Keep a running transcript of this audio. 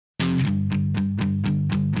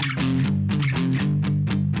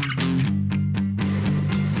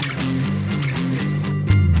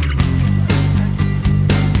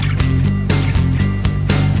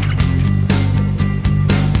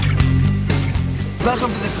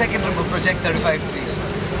Welcome to the second trip of Project 35 Trees.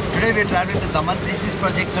 Today we are traveling to Daman. This is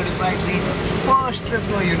Project 35 Trees' first trip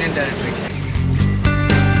to a union territory.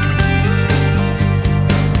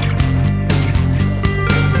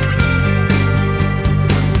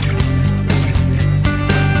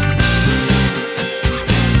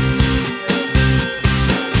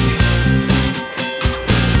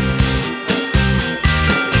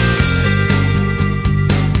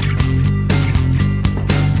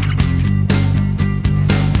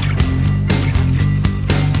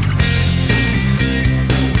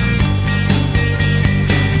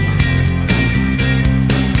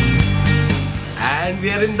 We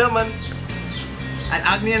are in Daman. And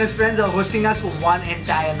Agni and his friends are hosting us for one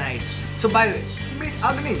entire night. So by the way, meet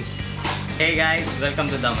Agni. Hey guys, welcome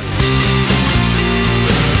to Daman.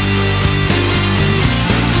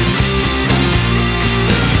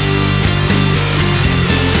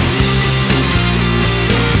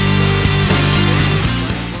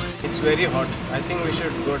 It's very hot. I think we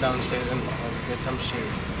should go downstairs and get some shade.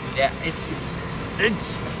 Yeah,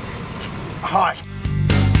 it's hot.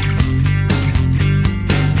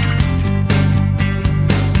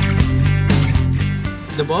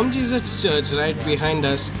 The Bomb Jesus Church right behind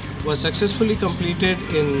us was successfully completed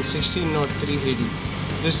in 1603 AD.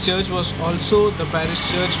 This church was also the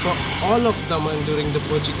parish church for all of Daman during the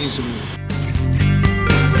Portuguese rule.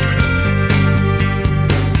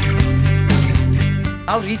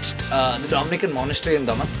 Now reached the Dominican monastery in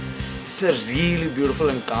Daman. It's a really beautiful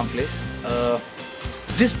and calm place.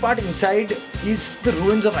 This part inside is the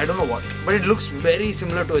ruins of I don't know what, but it looks very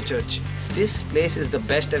similar to a church. This place is the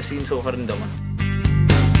best I've seen so far in Daman.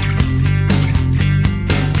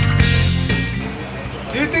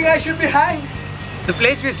 Do you think I should be hanged? The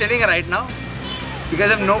place we're sitting right now, you guys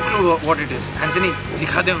have no clue what it is. Anthony,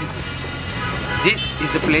 दिखा दे उनको. This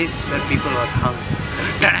is the place where people are hung.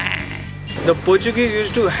 The Portuguese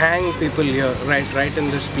used to hang people here, right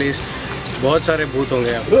in this place. बहुत सारे भूत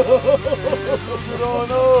होंगे यहाँ.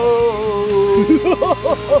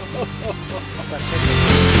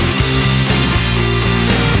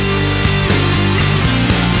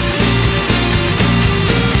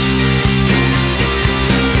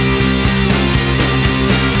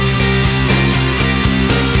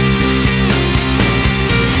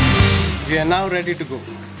 We are now ready to go.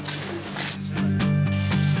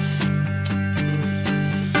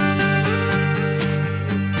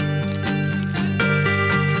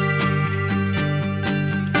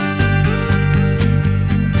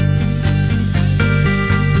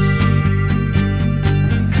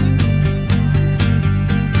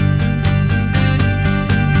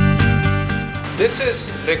 This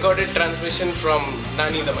is recorded transmission from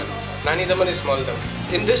Nani Daman. Nani Daman is small Daman.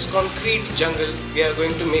 In this concrete jungle, we are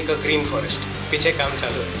going to make a green forest. पीछे काम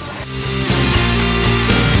चालू है.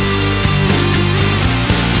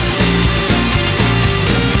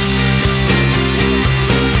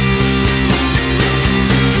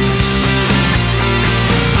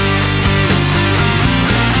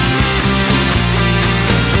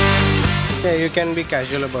 Yeah, you can be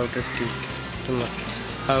casual about it too.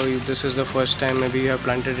 This is the first time maybe you have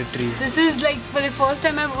planted a tree. This is like for the first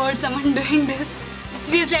time I've heard someone doing this.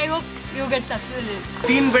 Seriously, I hope you get success in it.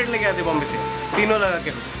 3 bed लेके आते बॉम्बे से, तीनों लगा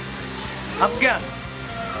के. अब क्या?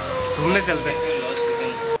 घूमने चलते हैं.